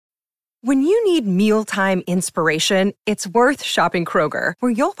When you need mealtime inspiration, it's worth shopping Kroger,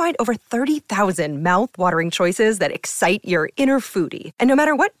 where you'll find over 30,000 mouth-watering choices that excite your inner foodie. And no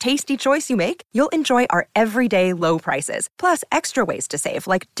matter what tasty choice you make, you'll enjoy our everyday low prices, plus extra ways to save,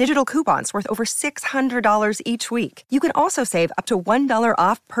 like digital coupons worth over $600 each week. You can also save up to $1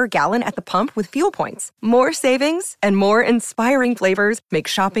 off per gallon at the pump with fuel points. More savings and more inspiring flavors make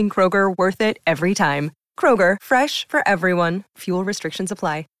shopping Kroger worth it every time. Kroger, fresh for everyone. Fuel restrictions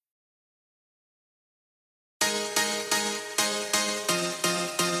apply.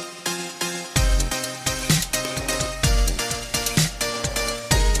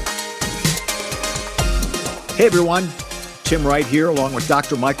 Hey everyone, Tim Wright here along with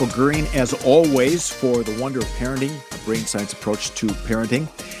Dr. Michael Green as always for The Wonder of Parenting, a brain science approach to parenting.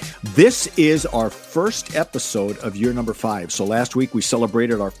 This is our first episode of year number 5. So last week we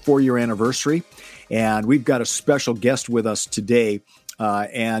celebrated our 4-year anniversary and we've got a special guest with us today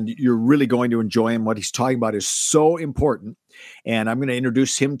and you're really going to enjoy him. What he's talking about is so important. And I'm going to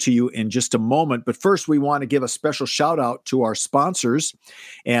introduce him to you in just a moment. But first, we want to give a special shout out to our sponsors.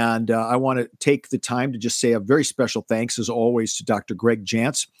 And I want to take the time to just say a very special thanks, as always, to Dr. Greg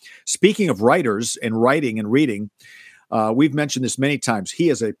Jantz. Speaking of writers and writing and reading, we've mentioned this many times. He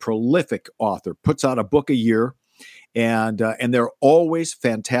is a prolific author, puts out a book a year. And they're always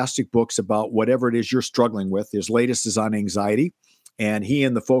fantastic books about whatever it is you're struggling with. His latest is on anxiety. And he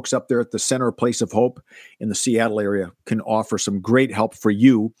and the folks up there at the Center Place of Hope in the Seattle area can offer some great help for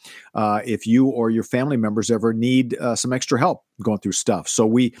you if you or your family members ever need some extra help going through stuff. So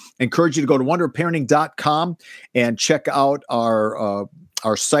we encourage you to go to wonderparenting.com and check out our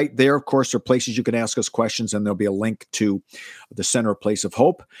site there. Of course, there are places you can ask us questions, and there'll be a link to the Center Place of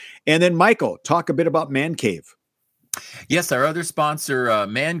Hope. And then, Michael, talk a bit about Man Cave. Yes, our other sponsor,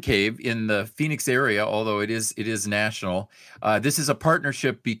 Man Cave, in the Phoenix area, although it is national. This is a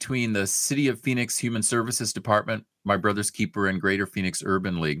partnership between the City of Phoenix Human Services Department, My Brother's Keeper, and Greater Phoenix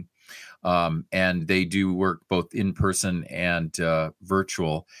Urban League. And they do work both in person and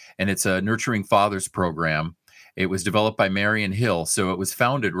virtual. And it's a Nurturing Fathers program. It was developed by Marion Hill, so it was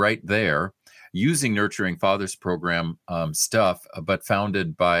founded right there, using Nurturing Fathers program stuff, but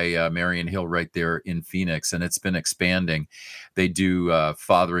founded by Marion Hill right there in Phoenix. And it's been expanding. They do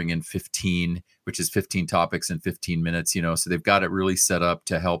Fathering in 15, which is 15 topics in 15 minutes, so they've got it really set up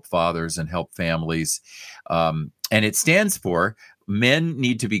to help fathers and help families. And it stands for Men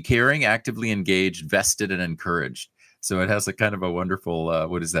Need to Be Caring, Actively Engaged, Vested, and Encouraged. So it has a kind of a wonderful,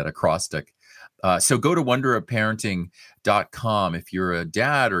 acrostic. So go to wonderofparenting.com if you're a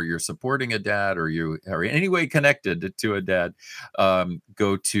dad or you're supporting a dad or you are in any way connected to a dad.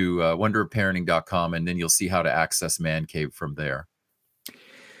 Go to wonderofparenting.com and then you'll see how to access Man Cave from there.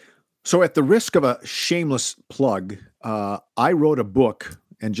 So at the risk of a shameless plug, I wrote a book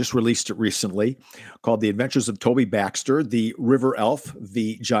and just released it recently called The Adventures of Toby Baxter, the River Elf,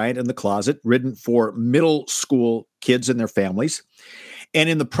 the Giant in the Closet, written for middle school kids and their families. And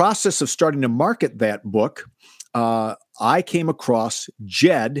in the process of starting to market that book, I came across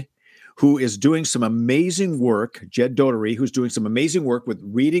Jed, who is doing some amazing work, Jed Dotery, who's doing some amazing work with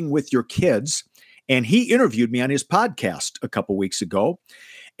reading with your kids. And he interviewed me on his podcast a couple weeks ago.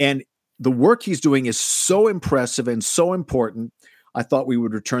 And the work he's doing is so impressive and so important, I thought we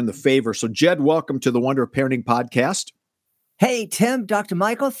would return the favor. So Jed, welcome to the Wonder of Parenting podcast. Hey, Tim, Dr.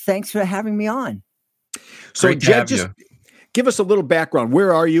 Michael, thanks for having me on. So Great to Jed, have just you. Give us a little background.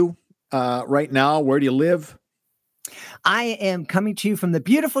 Where are you right now? Where do you live? I am coming to you from the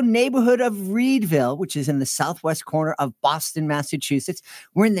beautiful neighborhood of Reedville, which is in the southwest corner of Boston, Massachusetts.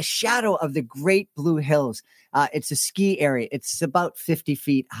 We're in the shadow of the Great Blue Hills. It's a ski area. It's about 50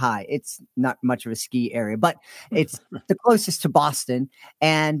 feet high. It's not much of a ski area, but it's the closest to Boston.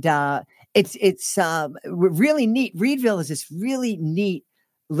 And it's really neat. Reedville is this really neat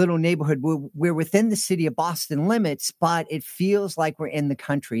little neighborhood. We're within the city of Boston limits, but it feels like we're in the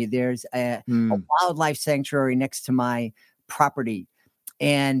country. There's a wildlife sanctuary next to my property.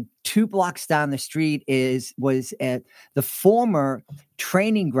 And 2 blocks down the street was at the former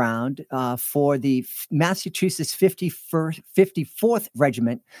training ground for the Massachusetts 54th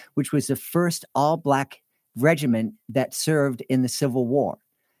Regiment, which was the first all-black regiment that served in the Civil War.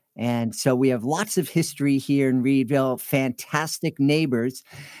 And so we have lots of history here in Reedville, fantastic neighbors.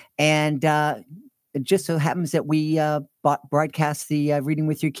 And it just so happens that we broadcast the Reading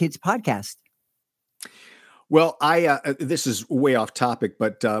with Your Kids podcast. Well, this is way off topic,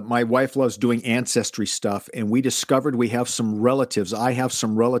 but my wife loves doing ancestry stuff. And we discovered we have some relatives. I have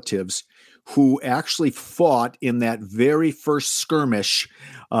some relatives who actually fought in that very first skirmish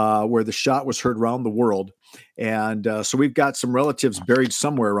where the shot was heard around the world. And so we've got some relatives buried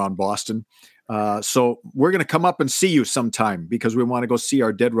somewhere around Boston. So we're going to come up and see you sometime because we want to go see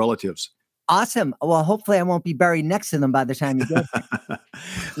our dead relatives. Awesome. Well, hopefully I won't be buried next to them by the time you get there.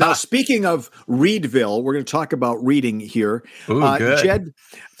 Now, speaking of Reedville, we're going to talk about reading here. Ooh, good. Jed,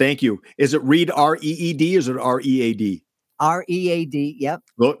 thank you. Is it Reed, R-E-E-D, or is it R-E-A-D? R-E-A-D, yep.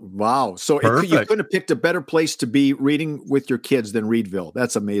 Look, wow. So you couldn't have picked a better place to be reading with your kids than Reedville.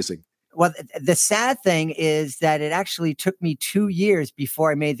 That's amazing. Well, the sad thing is that it actually took me 2 years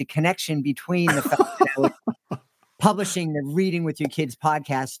before I made the connection between the fact that I was publishing the Reading with Your Kids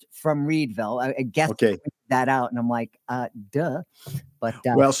podcast from Reedville. I guess that out, and I'm like, duh. But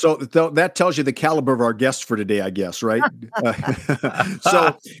well, so that tells you the caliber of our guests for today, I guess, right?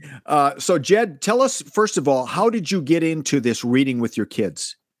 So Jed, tell us first of all, how did you get into this Reading with Your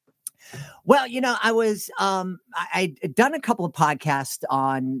Kids? Well, I was I'd done a couple of podcasts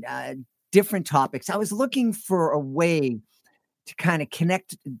on different topics. I was looking for a way to kind of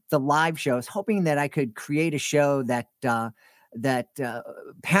connect the live shows, hoping that I could create a show that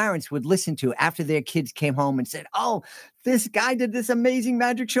parents would listen to after their kids came home and said, "Oh, this guy did this amazing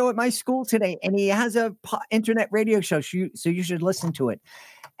magic show at my school today, and he has a internet radio show, so you should listen to it."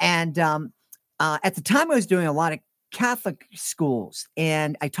 And at the time, I was doing a lot of Catholic schools,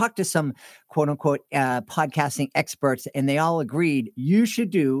 and I talked to some quote unquote podcasting experts, and they all agreed you should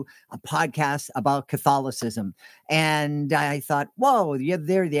do a podcast about Catholicism. And I thought, whoa, yeah,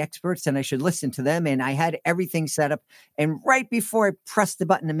 they're the experts and I should listen to them. And I had everything set up. And right before I pressed the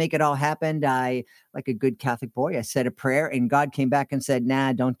button to make it all happen, I, like a good Catholic boy, I said a prayer, and God came back and said,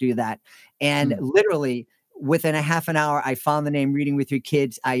 nah, don't do that. And literally within a half an hour, I found the name Reading with Your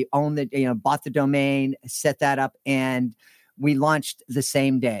Kids. I owned it, bought the domain, set that up, and we launched the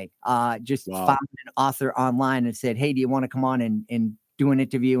same day. Found an author online and said, "Hey, do you want to come on and do an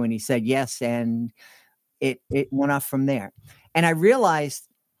interview?" And he said yes, and it went off from there. And I realized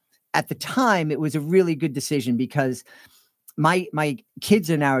at the time it was a really good decision because my kids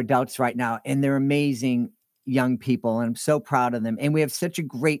are now adults right now, and they're amazing young people, and I'm so proud of them. And we have such a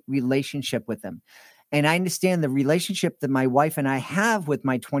great relationship with them. And I understand the relationship that my wife and I have with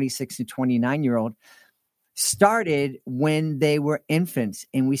my 26 and 29-year-old started when they were infants,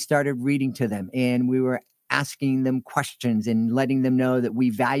 and we started reading to them, and we were asking them questions and letting them know that we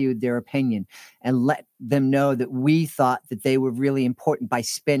valued their opinion, and let them know that we thought that they were really important by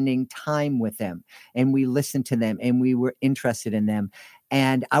spending time with them, and we listened to them, and we were interested in them.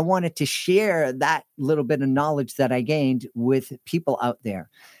 And I wanted to share that little bit of knowledge that I gained with people out there.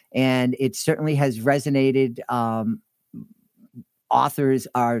 And it certainly has resonated. Authors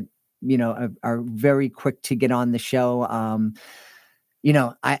are very quick to get on the show.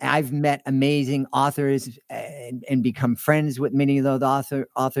 I've met amazing authors and become friends with many of those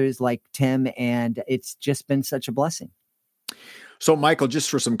authors like Tim, and it's just been such a blessing. So, Michael, just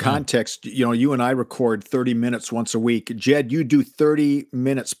for some context, you and I record 30 minutes once a week. Jed, you do 30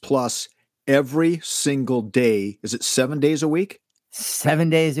 minutes plus every single day. Is it 7 days a week? 7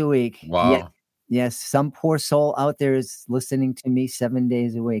 days a week. Wow. Yes. Some poor soul out there is listening to me 7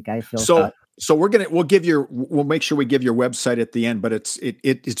 days a week. I feel so we'll make sure we give your website at the end, but it's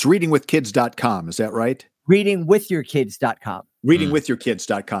readingwithkids.com. Is that right? Readingwithyourkids.com.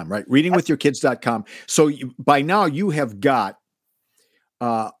 Readingwithyourkids.com, right? Readingwithyourkids.com. So by now you have got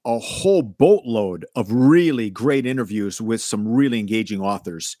a whole boatload of really great interviews with some really engaging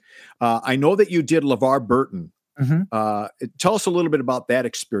authors. I know that you did LeVar Burton. Mm-hmm. Tell us a little bit about that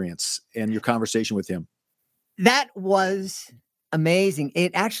experience and your conversation with him. That was amazing.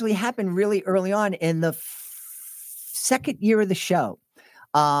 It actually happened really early on in the second year of the show.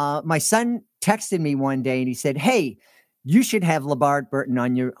 My son texted me one day and he said, "Hey, you should have LeVar Burton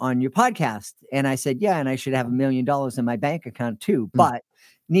on your podcast." And I said, "Yeah, and I should have $1 million in my bank account too." But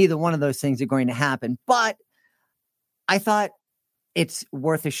neither one of those things are going to happen. But I thought it's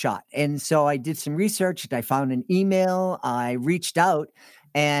worth a shot. And so I did some research. I found an email. I reached out,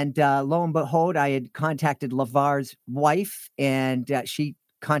 and lo and behold, I had contacted LeVar's wife, and she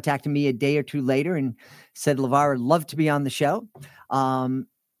contacted me a day or two later and said LeVar would love to be on the show.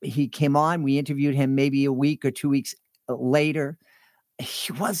 He came on. We interviewed him maybe a week or 2 weeks later.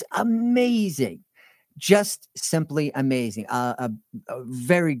 He was amazing, just simply amazing. A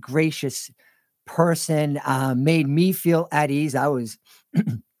very gracious person, made me feel at ease. I was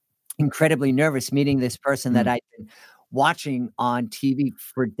incredibly nervous meeting this person that I'd been watching on TV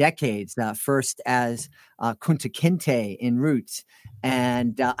for decades, first as Kunta Kinte in Roots.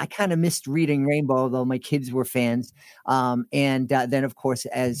 And I kind of missed reading Rainbow, although my kids were fans. And then, of course,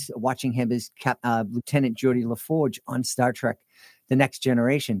 as watching him as Lieutenant Geordi LaForge on Star Trek, The Next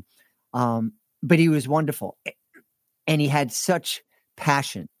Generation. But he was wonderful. And he had such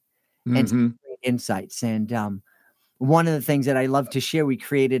passion and some great insights. And one of the things that I love to share, we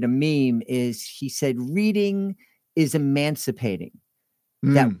created a meme, is he said, reading is emancipating.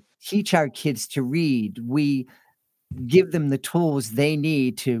 That we teach our kids to read. We give them the tools they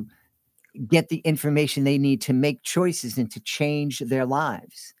need to get the information they need to make choices and to change their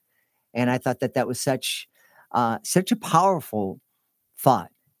lives. And I thought that was such a powerful thought.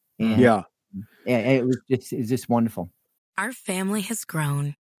 And it was just wonderful. Our family has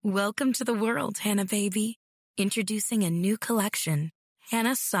grown. Welcome to the world, Hannah baby. Introducing a new collection,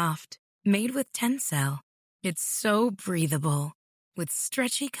 Hannah Soft, made with Tencel. It's so breathable, with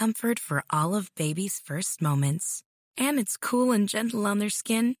stretchy comfort for all of baby's first moments. And it's cool and gentle on their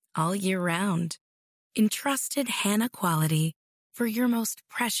skin all year round. Entrusted Hannah quality for your most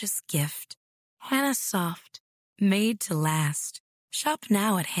precious gift. Hannah Soft, made to last. Shop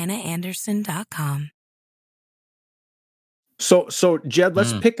now at hannahanderson.com. So Jed,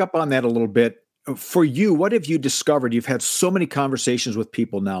 let's pick up on that a little bit. For you, what have you discovered? You've had so many conversations with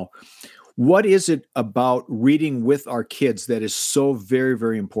people now. What is it about reading with our kids that is so very,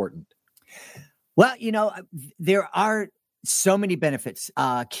 very important? Well, there are so many benefits.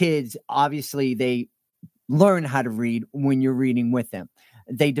 Kids, obviously, they learn how to read when you're reading with them.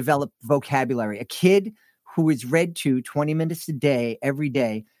 They develop vocabulary. A kid who is read to 20 minutes a day, every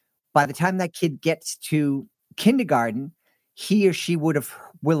day, by the time that kid gets to kindergarten, he or she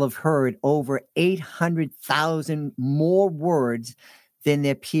will have heard over 800,000 more words than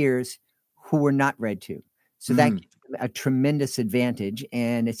their peers who were not read to. So that gives them a tremendous advantage,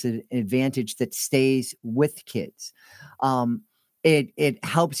 and it's an advantage that stays with kids. It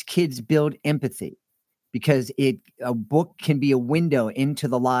helps kids build empathy, because a book can be a window into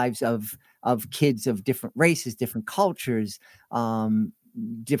the lives of kids of different races, different cultures,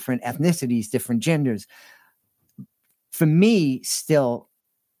 different ethnicities, different genders. For me, still,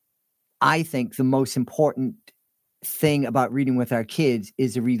 I think the most important thing about reading with our kids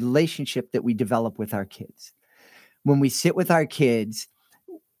is a relationship that we develop with our kids. When we sit with our kids,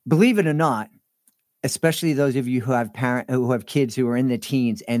 believe it or not, especially those of you who have kids who are in their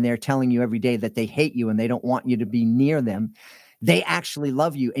teens and they're telling you every day that they hate you and they don't want you to be near them, they actually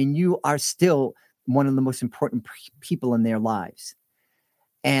love you, and you are still one of the most important people in their lives.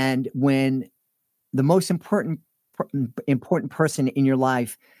 And when the most important person in your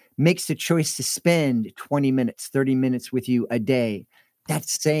life makes the choice to spend 20 minutes, 30 minutes with you a day,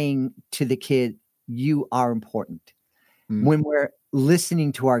 that's saying to the kid, you are important. When we're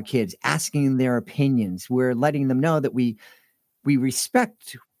listening to our kids, asking their opinions, we're letting them know that we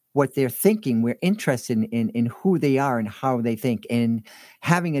respect what they're thinking. We're interested in who they are and how they think, and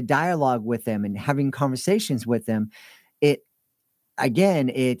having a dialogue with them and having conversations with them. It's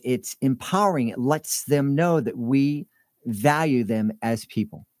empowering. It lets them know that we value them as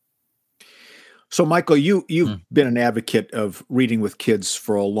people. So, Michael, you've been an advocate of reading with kids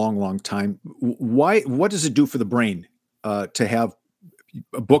for a long, long time. What does it do for the brain to have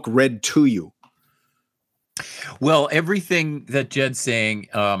a book read to you? Well, everything that Jed's saying,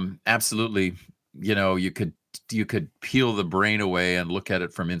 absolutely. You could peel the brain away and look at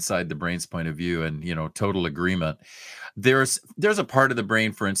it from inside the brain's point of view, and total agreement. There's a part of the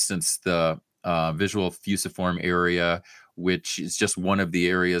brain, for instance, the visual fusiform area, which is just one of the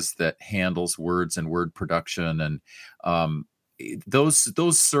areas that handles words and word production, and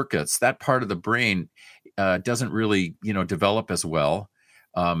those circuits, that part of the brain doesn't really develop as well,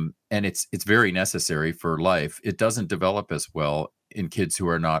 and it's very necessary for life. It doesn't develop as well in kids who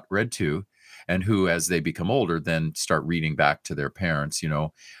are not read to, and who, as they become older, then start reading back to their parents.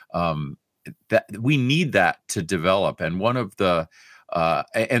 That we need that to develop, and one of the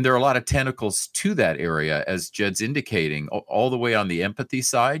and there are a lot of tentacles to that area, as Jed's indicating, all the way on the empathy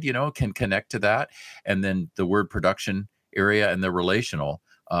side, can connect to that. And then the word production area and the relational.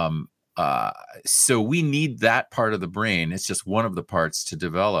 So we need that part of the brain. It's just one of the parts to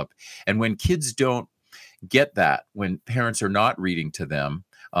develop. And when kids don't get that, when parents are not reading to them,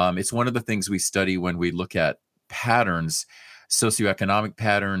 it's one of the things we study when we look at patterns, socioeconomic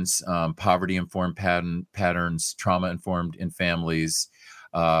patterns, poverty-informed patterns, trauma-informed in families,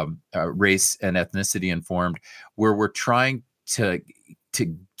 race and ethnicity-informed, where we're trying to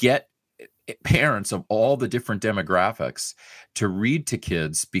get parents of all the different demographics to read to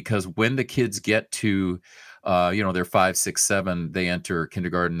kids, because when the kids get to they're 5, 6, 7, they enter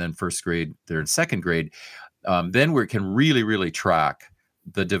kindergarten, then first grade, they're in second grade. Then we can really, really track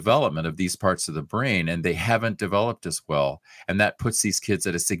the development of these parts of the brain, and they haven't developed as well. And that puts these kids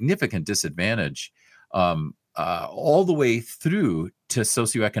at a significant disadvantage all the way through to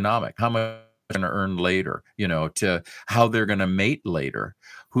socioeconomic, how much they're going to earn later, to how they're going to mate later,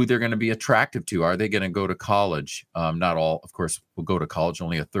 who they're going to be attractive to. Are they going to go to college? Not all, of course, will go to college.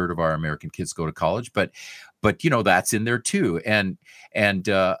 Only a third of our American kids go to college, but that's in there too. And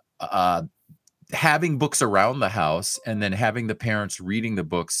having books around the house and then having the parents reading the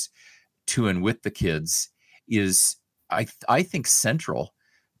books to and with the kids is, I think, central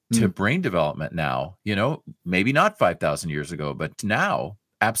to brain development now. Maybe not 5,000 years ago, but now,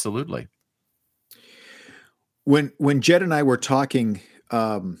 absolutely. When Jed and I were talking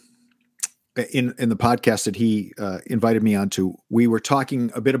in the podcast that he invited me onto, we were talking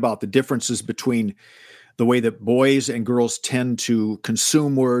a bit about the differences between the way that boys and girls tend to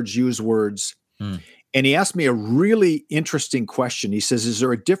consume words, use words. And he asked me a really interesting question. He says, is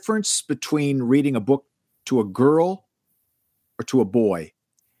there a difference between reading a book to a girl or to a boy?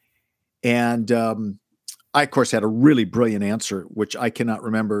 And I, of course, had a really brilliant answer, which I cannot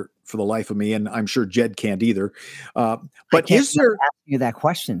remember for the life of me, and I'm sure Jed can't either. But is there ask you that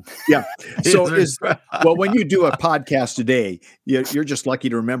question? Yeah. So well, when you do a podcast today, you're just lucky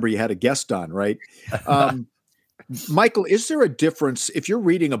to remember you had a guest on, right? Michael, is there a difference if you're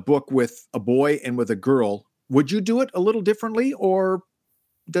reading a book with a boy and with a girl? Would you do it a little differently, or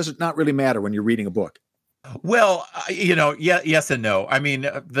does it not really matter when you're reading a book? Well, yes and no. I mean,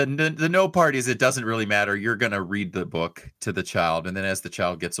 the no part is it doesn't really matter. You're going to read the book to the child, and then as the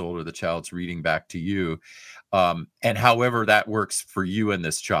child gets older, the child's reading back to you, and however that works for you and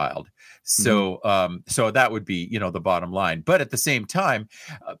this child. So, so that would be, the bottom line. But at the same time,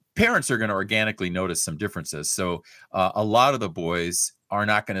 parents are going to organically notice some differences. So, a lot of the boys are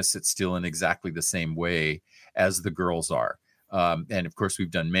not going to sit still in exactly the same way as the girls are. And of course, we've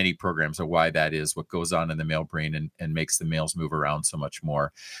done many programs of why that is, what goes on in the male brain and makes the males move around so much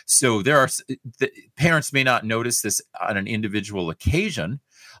more. So the parents may not notice this on an individual occasion.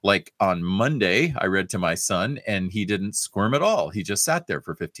 Like on Monday, I read to my son and he didn't squirm at all. He just sat there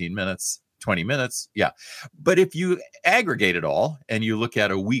for 15 minutes, 20 minutes. Yeah. But if you aggregate it all and you look at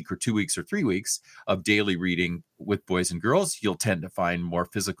a week or 2 weeks or 3 weeks of daily reading with boys and girls, you'll tend to find more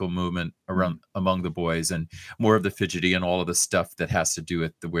physical movement around among the boys and more of the fidgety and all of the stuff that has to do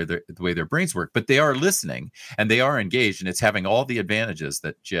with the way their brains work. But they are listening and they are engaged, and it's having all the advantages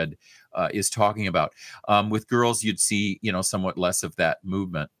that Jed is talking about. With girls, you'd see, somewhat less of that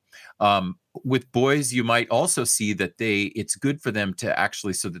movement. With boys, you might also see that it's good for them to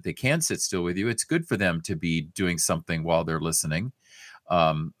actually, so that they can sit still with you. It's good for them to be doing something while they're listening,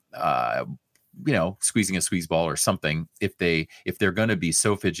 squeezing a squeeze ball or something. If they're going to be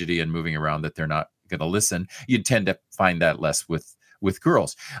so fidgety and moving around that they're not going to listen, you'd tend to find that less with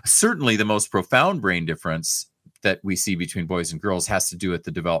girls. Certainly the most profound brain difference that we see between boys and girls has to do with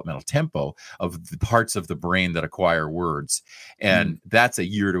the developmental tempo of the parts of the brain that acquire words. And that's a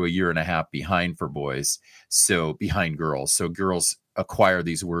year to a year and a half behind for boys. So behind girls. So girls acquire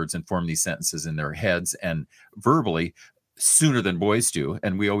these words and form these sentences in their heads and verbally sooner than boys do.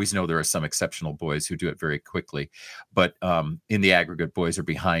 And we always know there are some exceptional boys who do it very quickly, but in the aggregate, boys are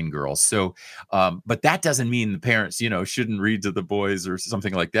behind girls. So, but that doesn't mean the parents, shouldn't read to the boys or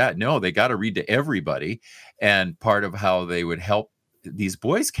something like that. No, they got to read to everybody. And part of how they would help these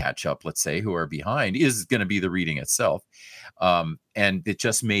boys catch up, let's say, who are behind, is going to be the reading itself. And it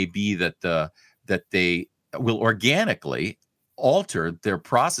just may be that they will organically alter their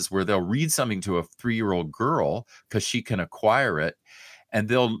process, where they'll read something to a 3-year-old girl because she can acquire it, and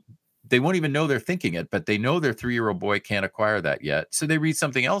they won't even know they're thinking it, but they know their 3-year-old boy can't acquire that yet. So they read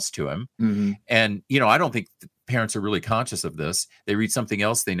something else to him. And, I don't think parents are really conscious of this. They read something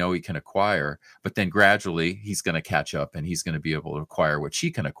else they know he can acquire, but then gradually he's going to catch up and he's going to be able to acquire what she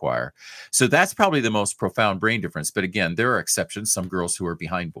can acquire. So that's probably the most profound brain difference. But again, there are exceptions, some girls who are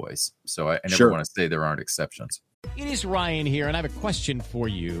behind boys. So I never want to say there aren't exceptions. It is Ryan here, and I have a question for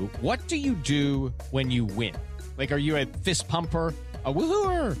you. What do you do when you win? Like, are you a fist pumper, a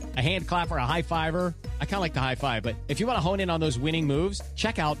woo-hooer, a hand clapper, a high fiver? I kind of like the high five, but if you want to hone in on those winning moves,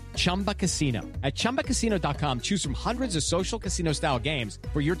 check out Chumba Casino. At ChumbaCasino.com, choose from hundreds of social casino-style games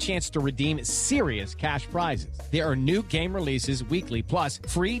for your chance to redeem serious cash prizes. There are new game releases weekly, plus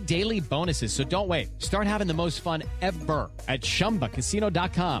free daily bonuses. So don't wait. Start having the most fun ever at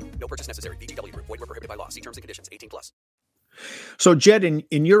ChumbaCasino.com. No purchase necessary. VGW Group. Void where prohibited by law. See terms and conditions. 18+. So, Jed,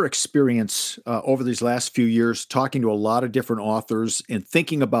 in your experience over these last few years, talking to a lot of different authors and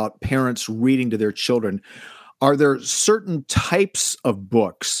thinking about parents reading to their children, are there certain types of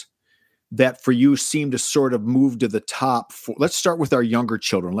books that for you seem to sort of move to the top? Let's start with our younger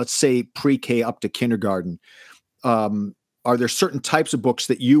children. Let's say pre-K up to kindergarten. Are there certain types of books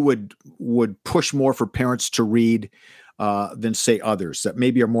that you would push more for parents to read than, say, others that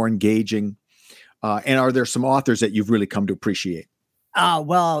maybe are more engaging? And are there some authors that you've really come to appreciate?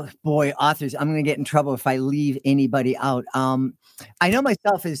 Well, boy, authors, I'm going to get in trouble if I leave anybody out. I know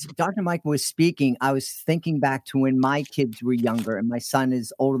myself, as Dr. Mike was speaking, I was thinking back to when my kids were younger, and my son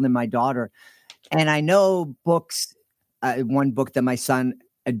is older than my daughter. And I know books, one book that my son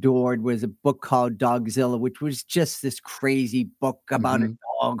adored was a book called Dogzilla, which was just this crazy book about a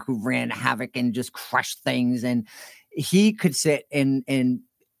dog who ran havoc and just crushed things. And he could sit and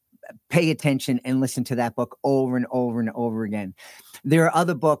pay attention and listen to that book over and over and over again. There are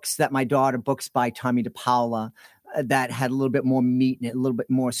other books that my daughter, books by Tomie dePaola, that had a little bit more meat in it, a little bit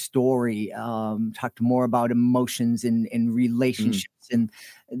more story, talked more about emotions and relationships. And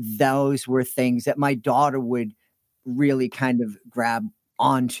those were things that my daughter would really kind of grab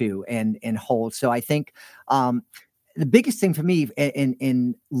onto and hold. So I think the biggest thing for me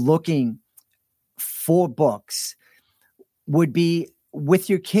in looking for books would be with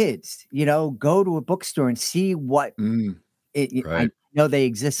your kids, go to a bookstore and see what Right. I know they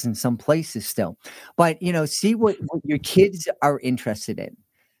exist in some places still, but see what your kids are interested in.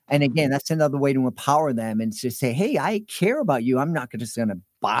 And again, that's another way to empower them and to say, hey, I care about you. I'm not just going to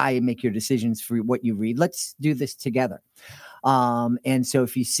buy and make your decisions for what you read. Let's do this together. And so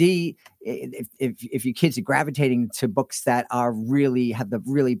if you see, if your kids are gravitating to books that are really have the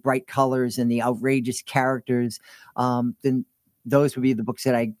really bright colors and the outrageous characters, then those would be the books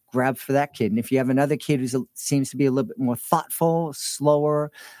that I grab for that kid. And if you have another kid who seems to be a little bit more thoughtful,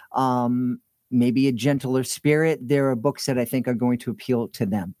 slower, maybe a gentler spirit, there are books that I think are going to appeal to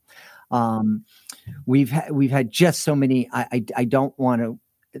them. We've had just so many. I don't want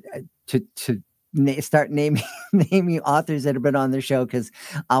to start naming authors that have been on the show because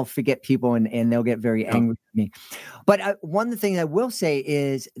I'll forget people and they'll get very angry with me. But one thing I will say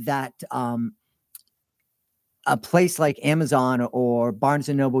is that a place like Amazon or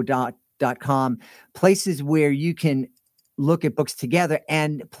BarnesandNoble.com, places where you can look at books together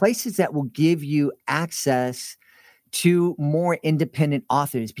and places that will give you access to more independent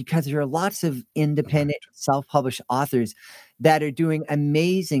authors, because there are lots of independent self-published authors that are doing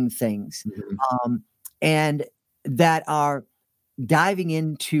amazing things and that are diving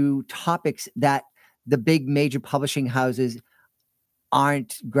into topics that the big major publishing houses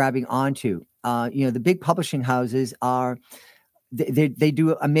aren't grabbing onto. The big publishing houses they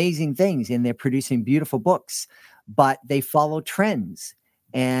do amazing things and they're producing beautiful books, but they follow trends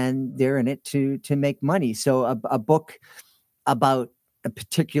and they're in it to make money. So a book about a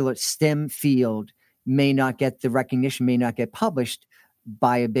particular STEM field may not get the recognition, may not get published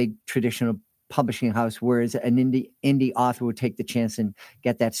by a big traditional publishing house, whereas an indie author would take the chance and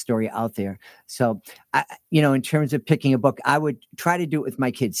get that story out there. So, in terms of picking a book, I would try to do it with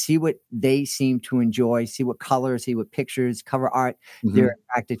my kids, see what they seem to enjoy, see what colors, see what pictures, cover art they're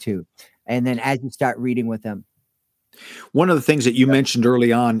attracted to. And then as you start reading with them. One of the things that you mentioned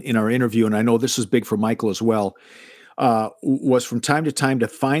early on in our interview, and I know this is big for Michael as well, was from time to time to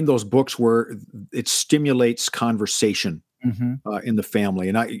find those books where it stimulates conversation in the family.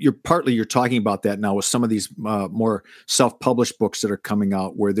 And you're talking about that now with some of these more self-published books that are coming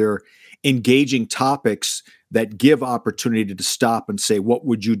out where they're engaging topics that give opportunity to stop and say, what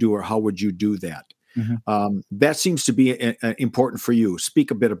would you do or how would you do that? That seems to be important for you.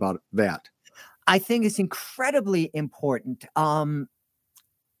 Speak a bit about that. I think it's incredibly important. All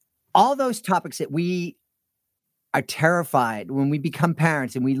those topics that we are terrified when we become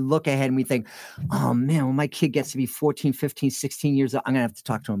parents and we look ahead and we think, oh man, when my kid gets to be 14, 15, 16 years old, I'm going to have to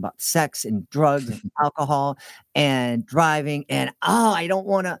talk to him about sex and drugs and alcohol and driving. And, I don't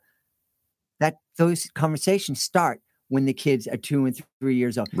want to, those conversations start when the kids are 2 and 3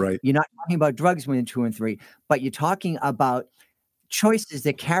 years old. Right. You're not talking about drugs when they're 2 and 3, but you're talking about choices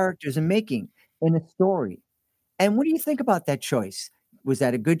that characters are making in a story. And what do you think about that choice? Was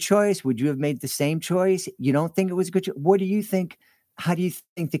that a good choice? Would you have made the same choice? You don't think it was a good choice? What do you think? How do you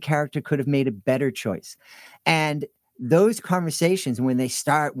think the character could have made a better choice? And those conversations, when they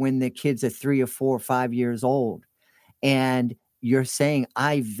start, when the kids are 3 or 4 or 5 years old, and you're saying,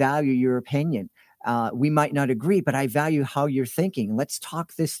 I value your opinion. We might not agree, but I value how you're thinking. Let's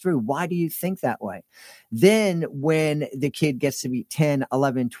talk this through. Why do you think that way? Then when the kid gets to be 10,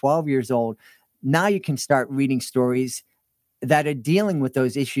 11, 12 years old, now you can start reading stories that are dealing with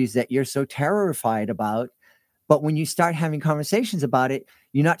those issues that you're so terrified about. But when you start having conversations about it,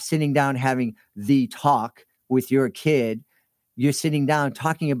 you're not sitting down having the talk with your kid. You're sitting down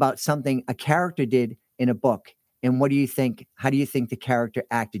talking about something a character did in a book. And what do you think? How do you think the character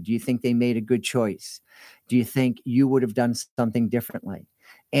acted? Do you think they made a good choice? Do you think you would have done something differently?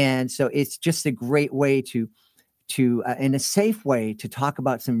 And so it's just a great way to in a safe way to talk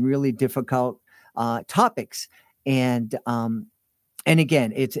about some really difficult topics. And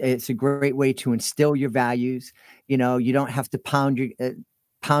again, it's a great way to instill your values. You don't have to pound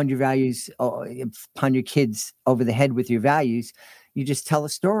your values, or pound your kids over the head with your values. You just tell a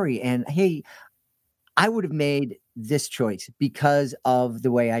story, and hey, I would have made this choice because of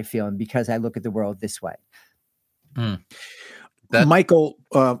the way I feel and because I look at the world this way. Michael,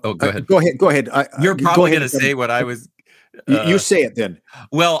 go ahead. Go ahead. You're probably going to say what I was. You say it then.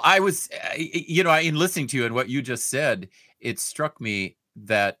 Well, I was, in listening to you and what you just said, it struck me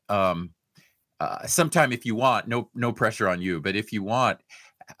that sometime, if you want, no pressure on you, but if you want,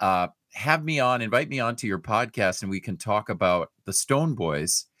 invite me on to your podcast, and we can talk about the Stone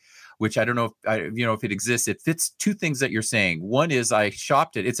Boys, which I don't know if it exists. It fits two things that you're saying. One is I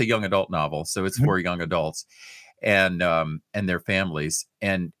shopped it. It's a young adult novel, so it's for young adults and their families.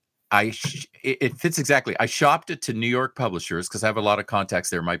 And it fits exactly. I shopped it to New York publishers because I have a lot of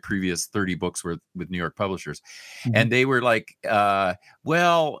contacts there. My previous 30 books were with New York publishers. And they were like,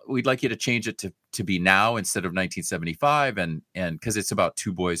 well, we'd like you to change it to be now instead of 1975. And because it's about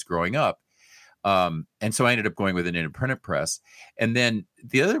two boys growing up. And so I ended up going with an independent press. And then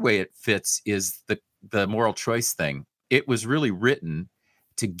the other way it fits is the moral choice thing. It was really written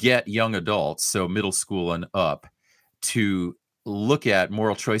to get young adults, so middle school and up, to look at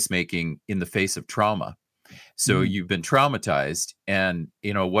moral choice making in the face of trauma. So you've been traumatized, and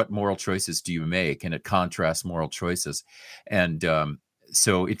what moral choices do you make? And it contrasts moral choices. And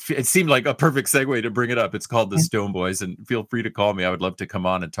so it seemed like a perfect segue to bring it up. It's called the Stone Boys, and feel free to call me. I would love to come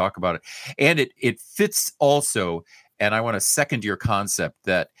on and talk about it. And it fits also, and I want to second your concept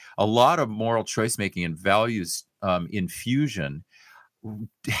that a lot of moral choice making and values infusion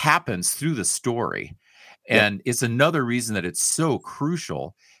happens through the story. And it's another reason that it's so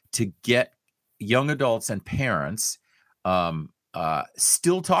crucial to get young adults and parents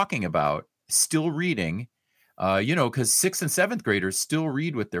still talking about, still reading, because 6th and 7th graders still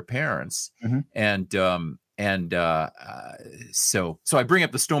read with their parents. So I bring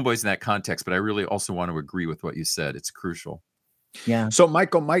up the Stone Boys in that context, but I really also want to agree with what you said. It's crucial. Yeah. So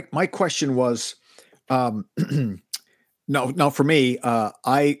Michael, my question was, now for me,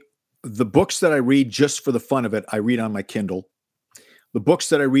 the books that I read just for the fun of it, I read on my Kindle. The books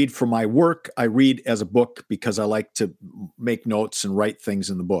that I read for my work, I read as a book because I like to make notes and write things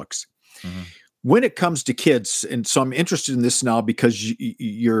in the books. When it comes to kids, and so I'm interested in this now because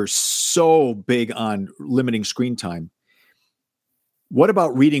you're so big on limiting screen time. What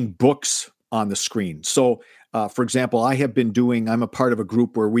about reading books on the screen? So, for example, I'm a part of a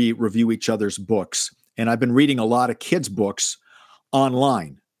group where we review each other's books, and I've been reading a lot of kids' books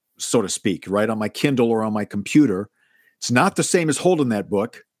online, so to speak, right on my Kindle or on my computer. It's not the same as holding that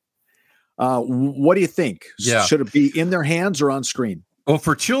book. What do you think? Yeah. Should it be in their hands or on screen? Well,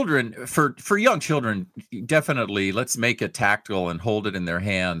 for children, for young children, definitely let's make it tactile and hold it in their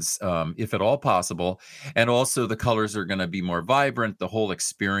hands, if at all possible. And also the colors are going to be more vibrant. The whole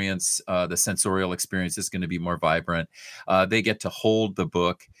experience, the sensorial experience is going to be more vibrant. They get to hold the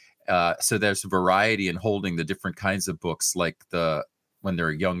book. So there's variety in holding the different kinds of books, like when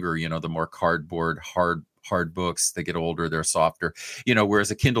they're younger, the more cardboard, hard books. They get older, they're softer, whereas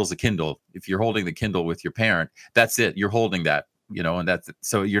a Kindle's a Kindle. If you're holding the Kindle with your parent, that's it. You're holding that. And that's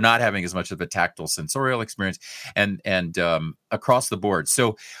so you're not having as much of a tactile sensorial experience and across the board.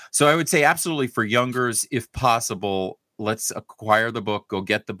 So I would say absolutely for youngers, if possible, let's acquire the book, go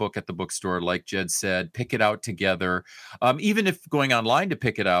get the book at the bookstore. Like Jed said, pick it out together. Even if going online to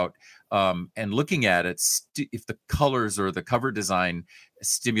pick it out and looking at it, if the colors or the cover design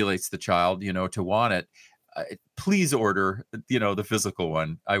stimulates the child, to want it, please order, the physical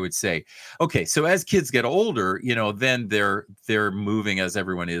one, I would say. Okay. So as kids get older, then they're moving, as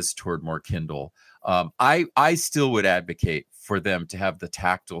everyone is, toward more Kindle. I still would advocate for them to have the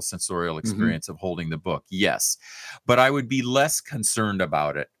tactile sensorial experience of holding the book. Yes. But I would be less concerned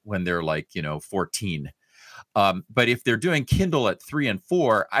about it when they're 14. But if they're doing Kindle at 3 and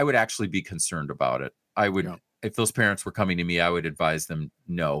 4, I would actually be concerned about it. I would, if those parents were coming to me, I would advise them,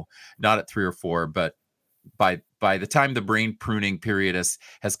 no, not at 3 or 4, but by the time the brain pruning period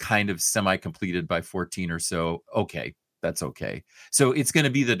has kind of semi-completed by 14 or so, okay, that's okay. So it's going to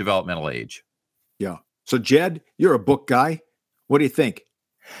be the developmental age. Yeah. So Jed, you're a book guy. What do you think?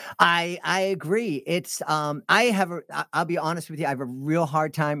 I agree. I'll be honest with you. I have a real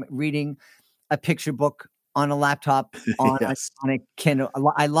hard time reading a picture book on a laptop Yes. on a Kindle.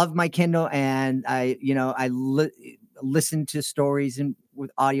 I love my Kindle, and listen to stories and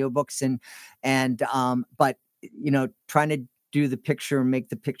with audiobooks but trying to do the picture, make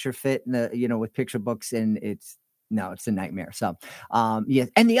the picture fit with picture books, and it's a nightmare. So yes.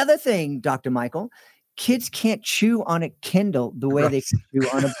 And the other thing, Dr. Michael, kids can't chew on a Kindle the way they can chew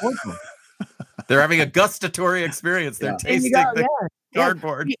on a board book. They're having a gustatory experience. They're tasting the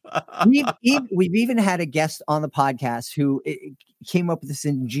cardboard. We've even had a guest on the podcast who came up with this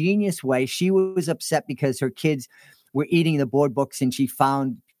ingenious way. She was upset because her kids were eating the board books, and she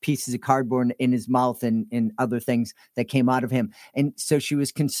found pieces of cardboard in his mouth and other things that came out of him. And so she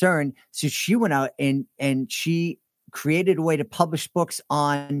was concerned. So she went out and she created a way to publish books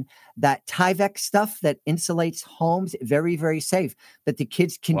on that Tyvek stuff that insulates homes, very, very safe, that the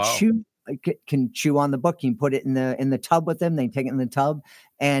kids can chew on the book. You can put it in the tub with them. They take it in the tub,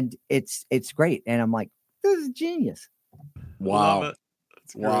 and it's great. And I'm like, this is genius. Wow.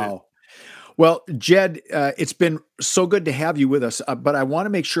 Wow. Well, Jed, it's been so good to have you with us, but I want to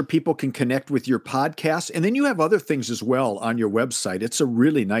make sure people can connect with your podcast. And then you have other things as well on your website. It's a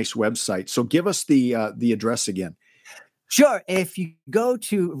really nice website. So give us the address again. Sure. If you go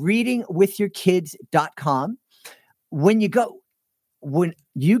to readingwithyourkids.com, when you go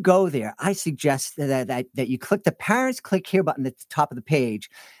there, I suggest that you click the Parents Click Here button at the top of the page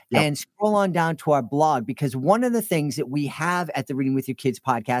and scroll on down to our blog, because one of the things that we have at the Reading with Your Kids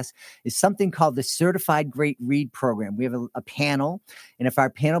podcast is something called the Certified Great Read Program. We have a panel, and if our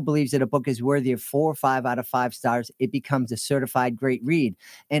panel believes that a book is worthy of 4 or 5 out of 5 stars, it becomes a certified great read.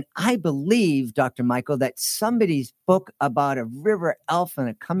 And I believe, Dr. Michael, that somebody's book about a river elf and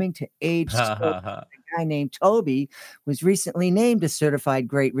a coming to age story, a guy named Toby, was recently named a certified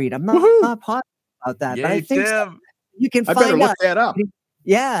great read. I'm not positive about that, but I think you can find out. I better look that up.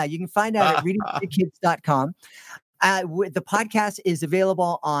 Yeah, you can find out at readingwithyourkids.com. The podcast is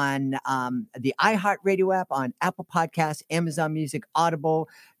available on the iHeartRadio app, on Apple Podcasts, Amazon Music, Audible,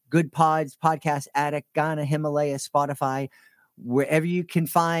 Good Pods, Podcast Addict, Ghana, Himalaya, Spotify. Wherever you can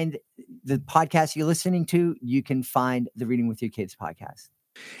find the podcast you're listening to, you can find the Reading with Your Kids podcast.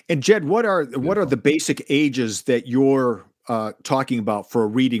 And Jed, what are the basic ages that you're talking about for a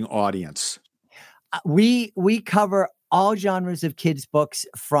reading audience? We cover all genres of kids' books,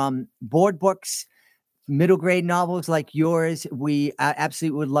 from board books, middle grade novels like yours. We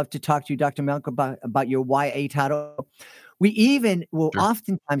absolutely would love to talk to you, Dr. Malcolm, about your YA title. We even will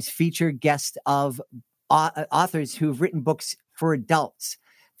oftentimes feature guests of authors who've written books for adults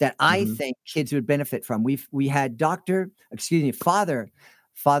that I think kids would benefit from. We had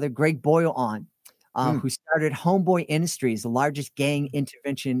Father Greg Boyle on, who started Homeboy Industries, the largest gang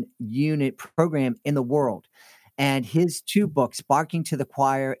intervention unit program in the world. And his 2 books, Barking to the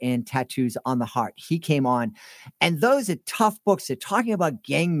Choir and Tattoos on the Heart, he came on. And those are tough books. They're talking about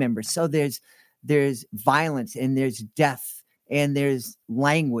gang members. So there's violence, and there's death, and there's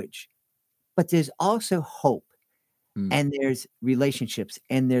language, but there's also hope, and there's relationships,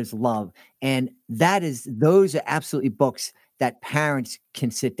 and there's love. And those are absolutely books that parents can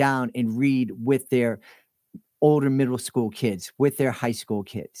sit down and read with their older middle school kids, with their high school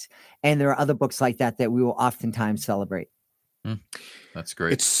kids. And there are other books like that we will oftentimes celebrate. That's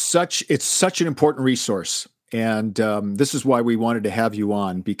great. It's such an important resource. And this is why we wanted to have you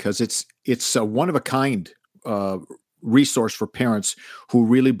on, because it's a one of a kind resource for parents who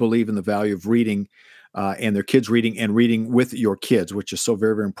really believe in the value of reading and their kids reading, and reading with your kids, which is so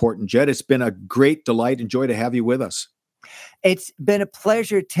very, very important. Jed, it's been a great delight and joy to have you with us. It's been a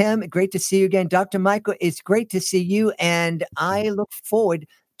pleasure, Tim. Great to see you again. Dr. Michael, it's great to see you. And I look forward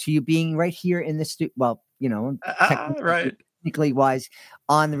to you being right here in the studio. Well, technically wise,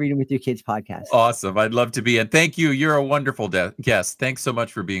 on the Reading with Your Kids podcast. Awesome. I'd love to be. And thank you. You're a wonderful guest. Thanks so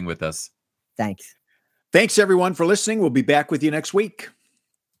much for being with us. Thanks. Thanks, everyone, for listening. We'll be back with you next week.